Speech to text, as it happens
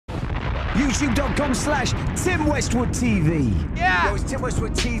YouTube.com/TimWestwoodTV. Yeah. Yo, it's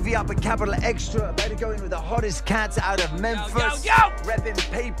TimWestwoodTV up at Capital Extra. Better go in with the hottest cats out of Memphis. Yo. Repping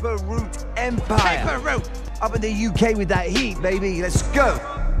Paper Route Empire. Paper Route. Up in the UK with that heat, baby. Let's go.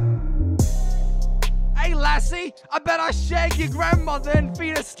 Hey, lassie, I bet I shag your grandmother and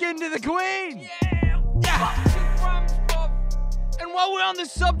feed her skin to the queen. Yeah. And while we're on the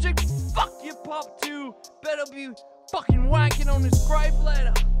subject, fuck your pop too. Better be fucking wanking on his grave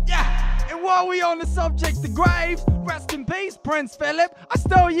later. Yeah. And while we on the subject, the graves, rest in peace, Prince Philip. I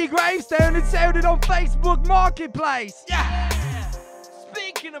stole your gravestone and sold it on Facebook Marketplace. Yeah.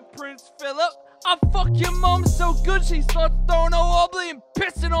 Speaking of Prince Philip, I fuck your mom so good she starts throwing a wobbly and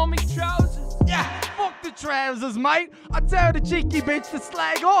pissing on me trousers. Yeah, fuck the trousers, mate. I tell the cheeky bitch to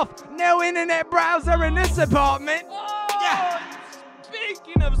slag off. No internet browser in this apartment. Oh, yeah.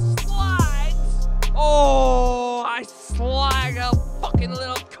 Speaking of slides, oh, I slag a fucking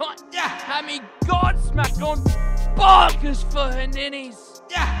little cunt. Yeah, I mean Godsmack on bonkers for her ninnies.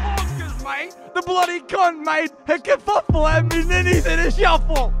 Yeah, bonkers, mate. The bloody cunt made her kerfuffle and me ninnies in a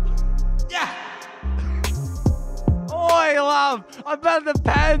shuffle. Yeah. Oi, love, I bet the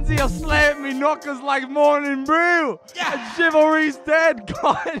pansy will slap me knockers like morning brew. Yeah. And chivalry's dead,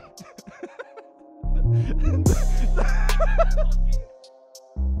 God.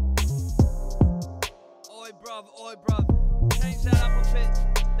 Oi, bruv, change that up a bit.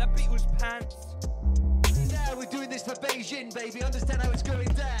 That beat was pants. Yeah, we're doing this for Beijing, baby. Understand how it's going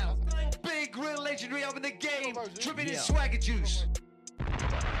down. Big, real legendary up in the game. Dripping in swagger juice.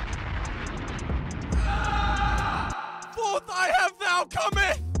 Forth I have thou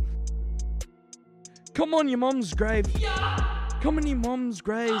cometh! Come on your mum's grave. Come on your mum's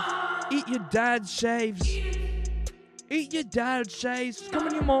grave. Eat your dad's shaves. Eat your dad's shaves. Come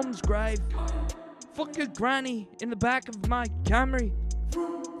on your mum's grave. Fuck your granny in the back of my Camry.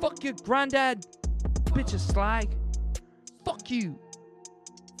 Fuck your granddad, bitch of slag. Fuck you.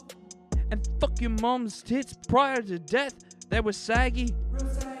 And fuck your mum's tits prior to death. They were saggy.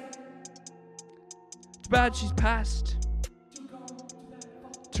 Too bad she's passed.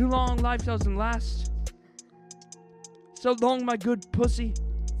 Too long, life doesn't last. So long, my good pussy.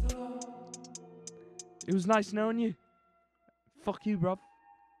 It was nice knowing you. Fuck you, bruv.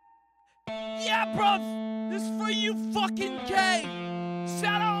 Yeah, bruv! This is for you fucking K!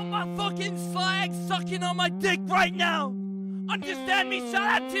 Shout out my fucking slag sucking on my dick right now! Understand me?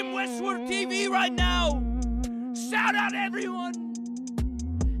 Shout out TimWestwoodTV right now! Shout out everyone!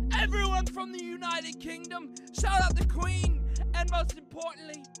 Everyone from the United Kingdom! Shout out the Queen! And most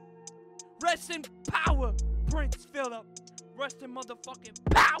importantly, rest in power, Prince Philip! Rest in motherfucking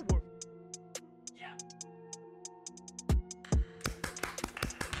power! Yeah!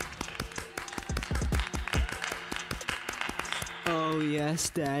 Oh yes,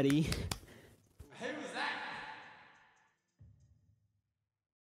 Daddy.